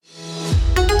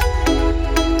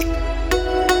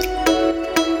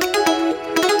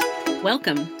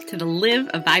Welcome to the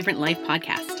Live a Vibrant Life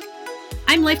podcast.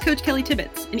 I'm Life Coach Kelly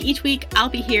Tibbetts, and each week I'll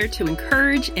be here to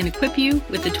encourage and equip you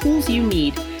with the tools you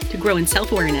need to grow in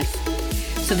self-awareness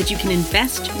so that you can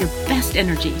invest your best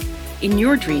energy in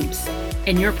your dreams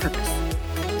and your purpose.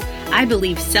 I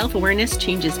believe self-awareness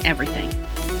changes everything.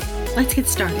 Let's get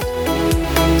started.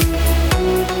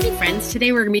 Hey friends,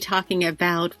 today we're going to be talking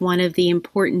about one of the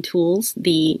important tools,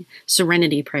 the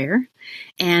Serenity Prayer.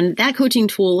 And that coaching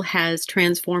tool has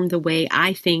transformed the way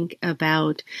I think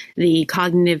about the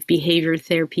cognitive behavior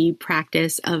therapy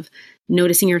practice of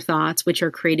noticing your thoughts, which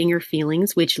are creating your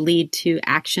feelings, which lead to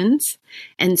actions.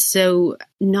 And so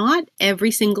not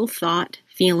every single thought,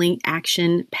 feeling,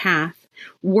 action, path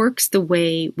works the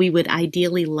way we would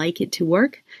ideally like it to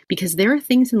work, because there are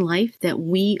things in life that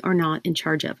we are not in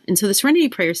charge of. And so the Serenity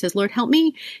Prayer says, Lord, help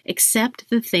me accept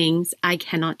the things I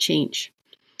cannot change.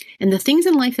 And the things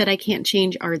in life that I can't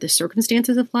change are the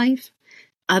circumstances of life,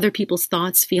 other people's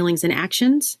thoughts, feelings, and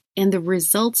actions, and the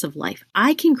results of life.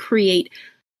 I can create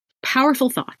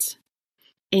powerful thoughts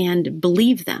and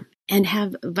believe them and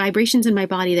have vibrations in my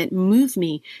body that move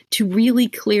me to really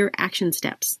clear action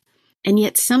steps. And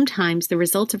yet sometimes the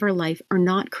results of our life are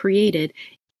not created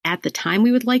at the time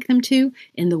we would like them to,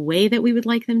 in the way that we would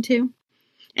like them to.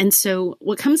 And so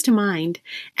what comes to mind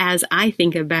as I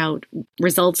think about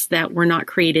results that were not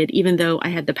created, even though I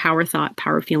had the power thought,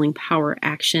 power feeling, power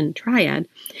action triad,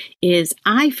 is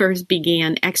I first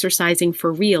began exercising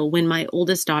for real when my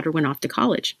oldest daughter went off to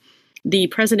college. The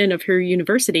president of her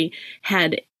university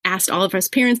had asked all of us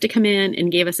parents to come in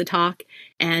and gave us a talk.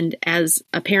 And as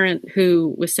a parent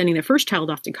who was sending their first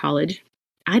child off to college,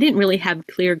 I didn't really have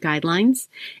clear guidelines,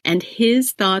 and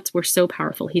his thoughts were so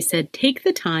powerful. He said, take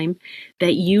the time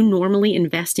that you normally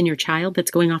invest in your child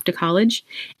that's going off to college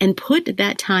and put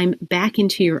that time back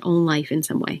into your own life in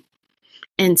some way.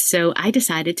 And so I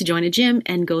decided to join a gym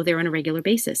and go there on a regular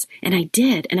basis. And I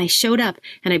did. And I showed up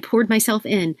and I poured myself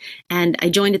in, and I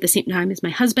joined at the same time as my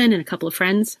husband and a couple of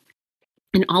friends.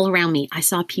 And all around me, I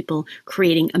saw people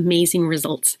creating amazing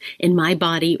results, and my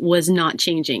body was not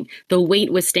changing. The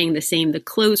weight was staying the same. The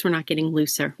clothes were not getting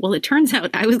looser. Well, it turns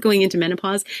out I was going into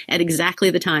menopause at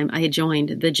exactly the time I had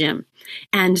joined the gym.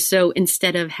 And so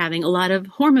instead of having a lot of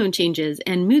hormone changes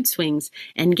and mood swings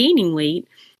and gaining weight,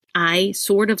 I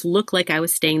sort of looked like I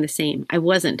was staying the same. I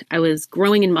wasn't. I was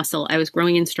growing in muscle. I was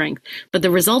growing in strength. But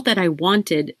the result that I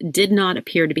wanted did not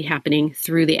appear to be happening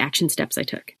through the action steps I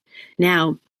took.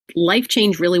 Now, life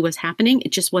change really was happening.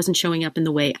 It just wasn't showing up in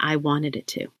the way I wanted it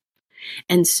to.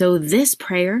 And so this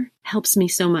prayer helps me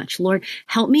so much. Lord,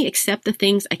 help me accept the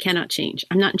things I cannot change.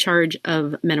 I'm not in charge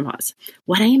of menopause.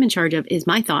 What I am in charge of is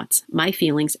my thoughts, my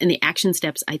feelings, and the action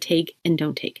steps I take and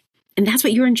don't take. And that's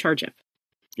what you're in charge of.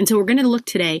 And so we're going to look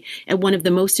today at one of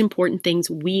the most important things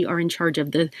we are in charge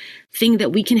of, the thing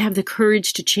that we can have the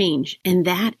courage to change. And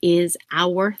that is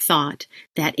our thought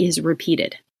that is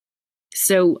repeated.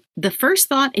 So the first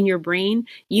thought in your brain,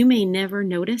 you may never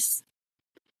notice.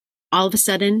 All of a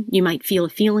sudden, you might feel a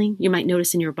feeling, you might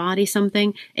notice in your body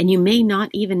something, and you may not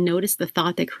even notice the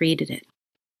thought that created it.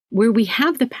 Where we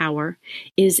have the power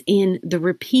is in the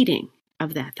repeating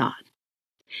of that thought.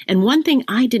 And one thing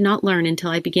I did not learn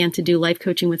until I began to do life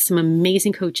coaching with some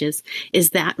amazing coaches is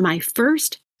that my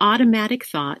first automatic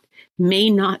thought may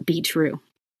not be true.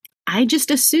 I just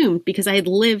assumed, because I had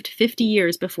lived 50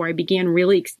 years before I began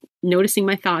really noticing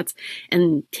my thoughts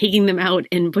and taking them out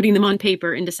and putting them on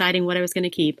paper and deciding what I was going to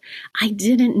keep, I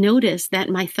didn't notice that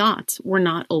my thoughts were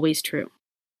not always true.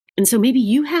 And so maybe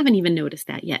you haven't even noticed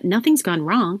that yet. Nothing's gone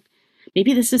wrong.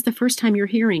 Maybe this is the first time you're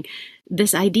hearing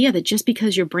this idea that just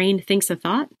because your brain thinks a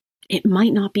thought, it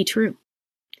might not be true.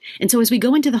 And so as we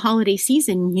go into the holiday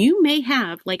season, you may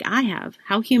have, like I have,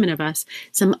 how human of us,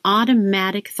 some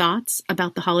automatic thoughts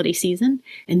about the holiday season,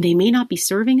 and they may not be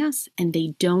serving us, and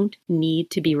they don't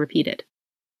need to be repeated.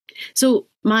 So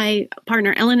my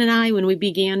partner Ellen and I, when we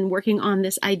began working on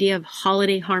this idea of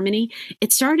holiday harmony,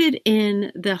 it started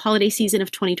in the holiday season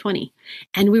of 2020.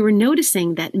 And we were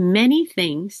noticing that many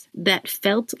things that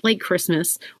felt like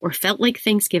Christmas or felt like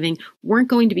Thanksgiving weren't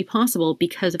going to be possible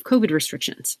because of COVID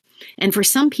restrictions. And for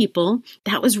some people,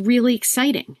 that was really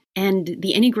exciting. And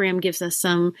the Enneagram gives us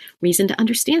some reason to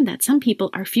understand that. Some people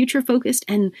are future focused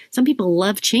and some people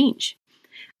love change.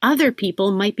 Other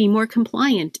people might be more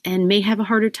compliant and may have a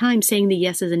harder time saying the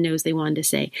yeses and nos they wanted to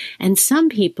say. And some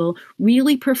people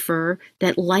really prefer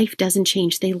that life doesn't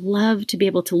change. They love to be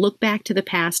able to look back to the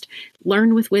past,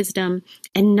 learn with wisdom,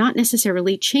 and not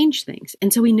necessarily change things.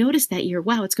 And so we noticed that year,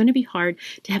 wow, it's going to be hard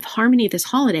to have harmony this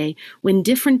holiday when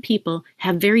different people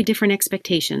have very different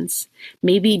expectations,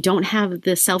 maybe don't have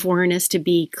the self-awareness to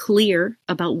be clear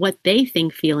about what they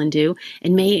think, feel, and do,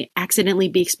 and may accidentally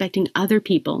be expecting other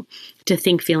people to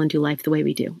think, feel, and do life the way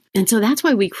we do. And so that's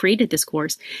why we created this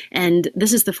course. And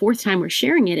this is the fourth time we're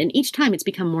sharing it. And each time it's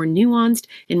become more nuanced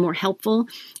and more helpful.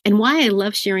 And why I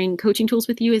love sharing coaching tools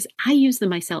with you is I use them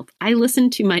myself. I listen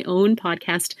to my own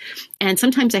podcast, and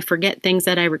sometimes I forget things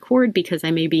that I record because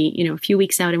I may be, a few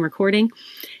weeks out in recording.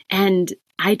 And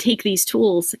I take these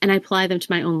tools and I apply them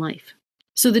to my own life.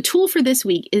 So the tool for this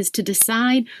week is to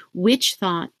decide which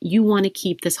thought you want to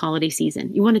keep this holiday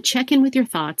season. You want to check in with your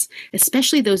thoughts,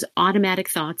 especially those automatic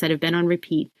thoughts that have been on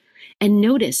repeat, and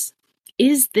notice,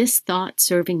 is this thought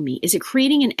serving me? Is it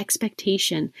creating an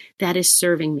expectation that is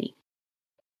serving me?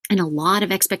 And a lot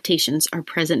of expectations are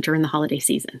present during the holiday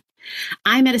season.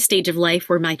 I'm at a stage of life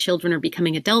where my children are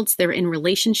becoming adults, they're in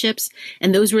relationships,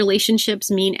 and those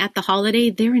relationships mean at the holiday,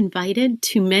 they're invited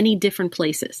to many different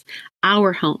places.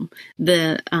 Our home,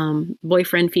 the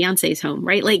boyfriend, fiance's home,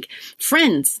 right? Like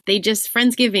friends,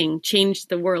 Friendsgiving changed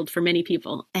the world for many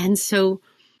people. And so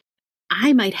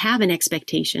I might have an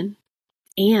expectation,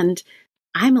 and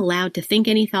I'm allowed to think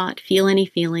any thought, feel any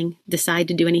feeling, decide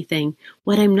to do anything.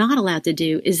 What I'm not allowed to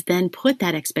do is then put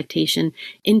that expectation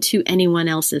into anyone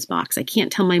else's box. I can't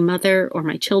tell my mother or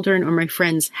my children or my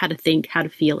friends how to think, how to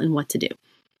feel, and what to do.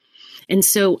 And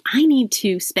so I need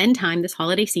to spend time this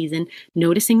holiday season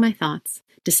noticing my thoughts,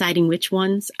 deciding which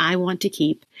ones I want to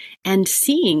keep, and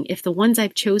seeing if the ones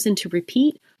I've chosen to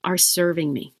repeat are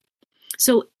serving me.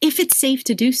 So if it's safe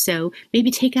to do so, maybe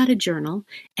take out a journal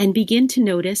and begin to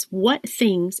notice what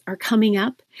things are coming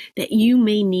up that you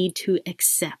may need to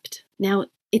accept. Now,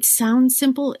 it sounds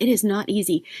simple. It is not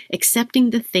easy. Accepting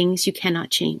the things you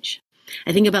cannot change.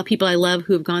 I think about people I love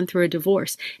who have gone through a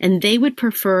divorce, and they would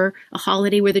prefer a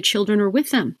holiday where the children are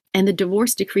with them. And the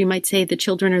divorce decree might say the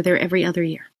children are there every other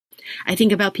year. I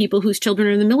think about people whose children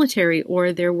are in the military,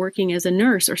 or they're working as a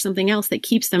nurse or something else that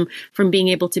keeps them from being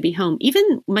able to be home.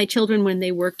 Even my children, when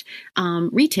they worked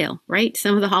retail, right?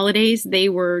 Some of the holidays, they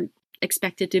were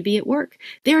expected to be at work.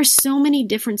 There are so many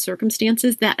different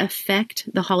circumstances that affect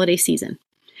the holiday season.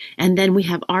 And then we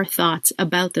have our thoughts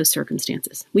about those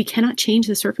circumstances. We cannot change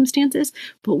the circumstances,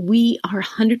 but we are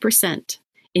 100%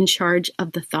 in charge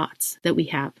of the thoughts that we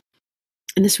have.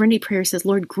 And the Serenity Prayer says,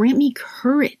 Lord, grant me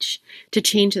courage to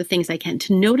change the things I can,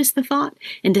 to notice the thought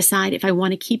and decide if I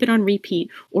want to keep it on repeat,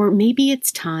 or maybe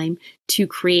it's time to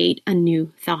create a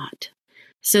new thought.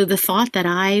 So the thought that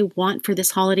I want for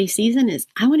this holiday season is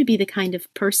I want to be the kind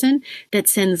of person that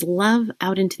sends love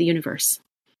out into the universe.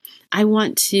 I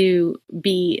want to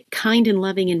be kind and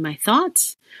loving in my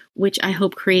thoughts, which I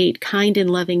hope create kind and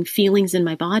loving feelings in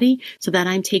my body so that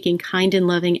I'm taking kind and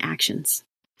loving actions.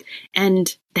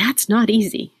 And that's not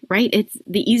easy, right? It's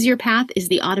the easier path is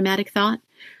the automatic thought.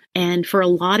 And for a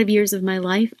lot of years of my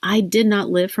life, I did not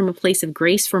live from a place of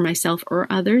grace for myself or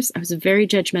others. I was very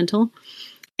judgmental.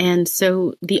 And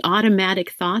so the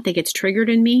automatic thought that gets triggered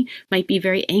in me might be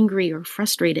very angry or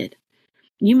frustrated.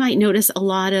 You might notice a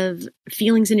lot of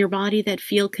feelings in your body that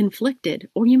feel conflicted,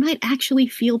 or you might actually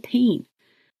feel pain.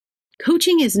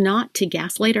 Coaching is not to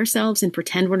gaslight ourselves and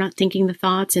pretend we're not thinking the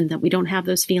thoughts and that we don't have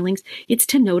those feelings. It's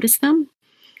to notice them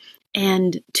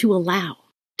and to allow,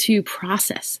 to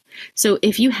process. So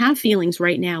if you have feelings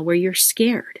right now where you're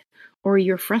scared or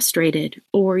you're frustrated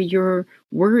or you're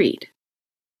worried,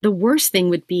 the worst thing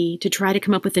would be to try to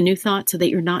come up with a new thought so that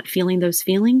you're not feeling those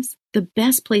feelings. The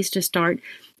best place to start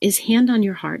is hand on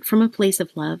your heart from a place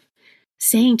of love,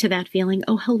 saying to that feeling,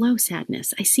 oh, hello,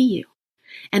 sadness, I see you.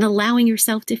 And allowing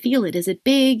yourself to feel it. Is it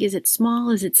big? Is it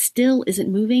small? Is it still? Is it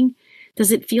moving? Does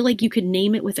it feel like you could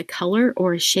name it with a color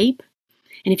or a shape?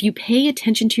 And if you pay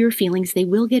attention to your feelings, they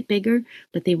will get bigger,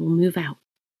 but they will move out.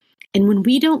 And when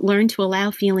we don't learn to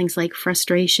allow feelings like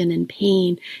frustration and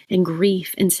pain and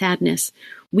grief and sadness,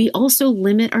 we also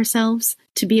limit ourselves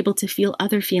to be able to feel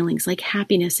other feelings like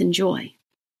happiness and joy.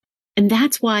 And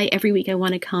that's why every week I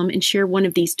want to come and share one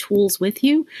of these tools with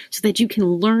you so that you can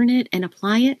learn it and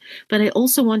apply it. But I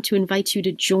also want to invite you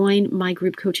to join my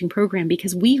group coaching program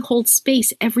because we hold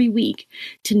space every week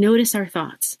to notice our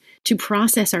thoughts, to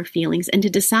process our feelings, and to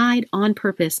decide on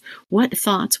purpose what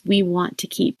thoughts we want to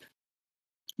keep.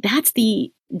 That's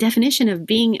the definition of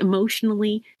being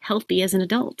emotionally healthy as an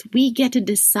adult. We get to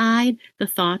decide the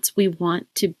thoughts we want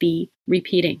to be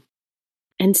repeating.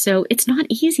 And so it's not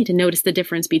easy to notice the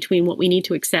difference between what we need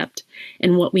to accept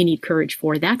and what we need courage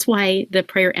for. That's why the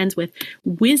prayer ends with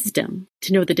wisdom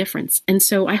to know the difference. And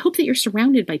so I hope that you're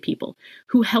surrounded by people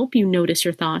who help you notice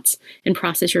your thoughts and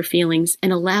process your feelings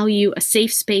and allow you a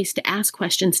safe space to ask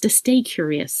questions, to stay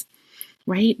curious,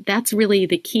 right? That's really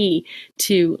the key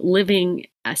to living,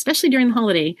 especially during the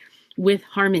holiday, with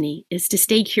harmony, is to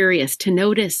stay curious, to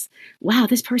notice, wow,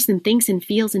 this person thinks and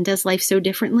feels and does life so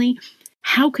differently.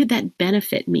 How could that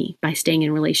benefit me by staying in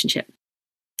a relationship?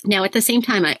 Now, at the same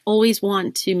time, I always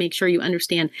want to make sure you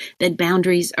understand that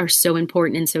boundaries are so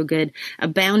important and so good. A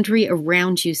boundary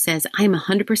around you says, I'm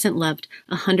 100% loved,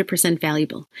 100%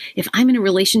 valuable. If I'm in a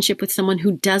relationship with someone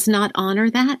who does not honor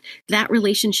that, that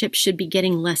relationship should be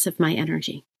getting less of my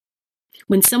energy.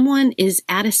 When someone is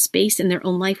at a space in their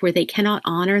own life where they cannot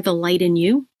honor the light in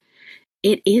you,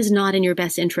 it is not in your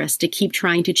best interest to keep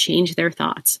trying to change their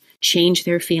thoughts, change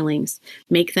their feelings,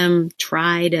 make them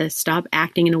try to stop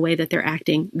acting in a way that they're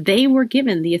acting. They were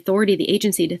given the authority, the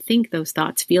agency to think those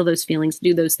thoughts, feel those feelings,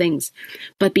 do those things.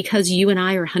 But because you and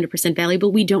I are 100%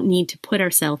 valuable, we don't need to put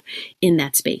ourselves in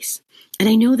that space. And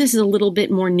I know this is a little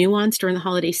bit more nuanced during the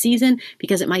holiday season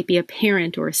because it might be a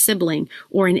parent or a sibling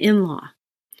or an in-law.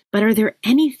 But are there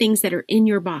any things that are in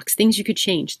your box, things you could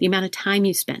change, the amount of time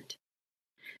you spent,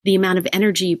 the amount of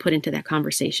energy you put into that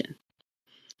conversation?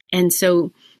 And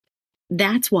so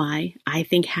that's why I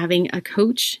think having a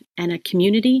coach and a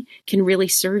community can really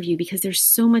serve you, because there's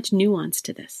so much nuance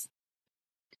to this.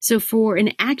 So for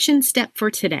an action step for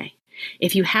today,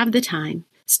 if you have the time,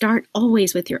 start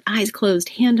always with your eyes closed,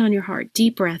 hand on your heart,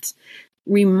 deep breaths,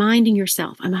 reminding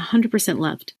yourself, I'm 100%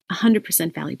 loved,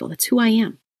 100% valuable. That's who I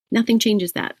am. Nothing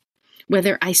changes that.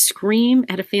 Whether I scream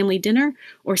at a family dinner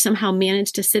or somehow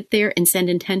manage to sit there and send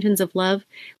intentions of love,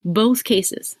 both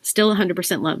cases, still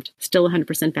 100% loved, still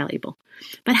 100% valuable.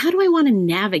 But how do I want to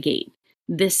navigate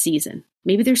this season?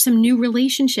 Maybe there's some new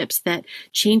relationships that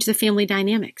change the family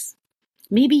dynamics.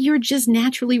 Maybe you're just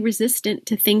naturally resistant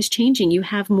to things changing. You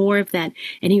have more of that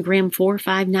Enneagram 4,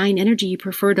 5, 9 energy. You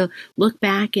prefer to look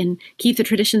back and keep the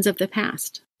traditions of the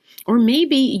past. Or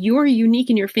maybe you're unique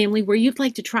in your family where you'd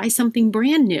like to try something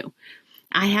brand new.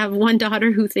 I have one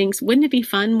daughter who thinks, wouldn't it be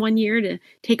fun one year to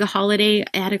take a holiday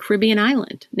at a Caribbean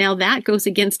island? Now that goes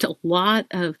against a lot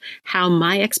of how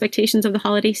my expectations of the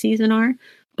holiday season are,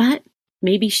 but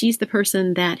maybe she's the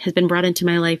person that has been brought into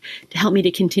my life to help me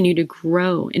to continue to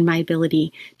grow in my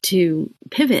ability to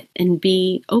pivot and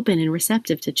be open and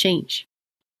receptive to change.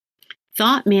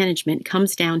 Thought management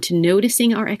comes down to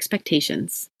noticing our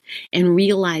expectations and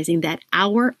realizing that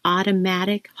our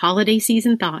automatic holiday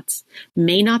season thoughts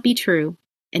may not be true,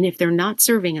 and if they're not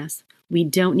serving us, we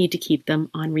don't need to keep them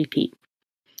on repeat.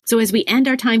 So as we end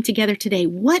our time together today,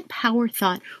 what power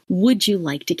thought would you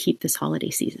like to keep this holiday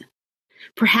season?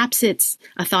 Perhaps it's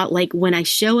a thought like, when I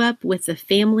show up with the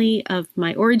family of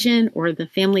my origin or the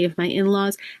family of my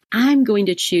in-laws, I'm going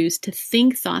to choose to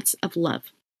think thoughts of love.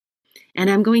 And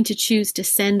I'm going to choose to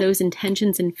send those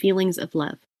intentions and feelings of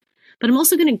love. But I'm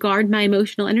also going to guard my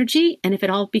emotional energy. And if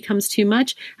it all becomes too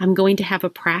much, I'm going to have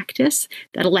a practice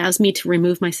that allows me to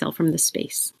remove myself from the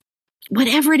space.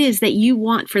 Whatever it is that you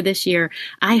want for this year,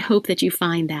 I hope that you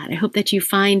find that. I hope that you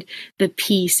find the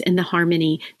peace and the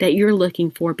harmony that you're looking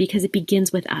for, because it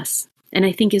begins with us. And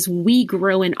I think as we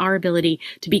grow in our ability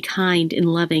to be kind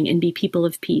and loving and be people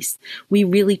of peace, we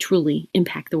really, truly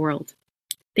impact the world.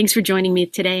 Thanks for joining me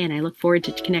today, and I look forward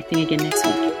to connecting again next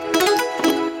week.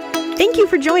 Thank you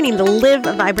for joining the Live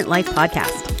a Vibrant Life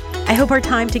podcast. I hope our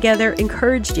time together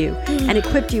encouraged you and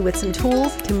equipped you with some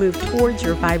tools to move towards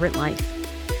your vibrant life.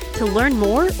 To learn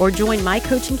more or join my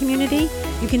coaching community,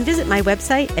 you can visit my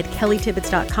website at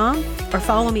kellytibbets.com or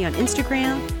follow me on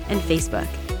Instagram and Facebook.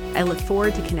 I look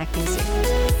forward to connecting soon.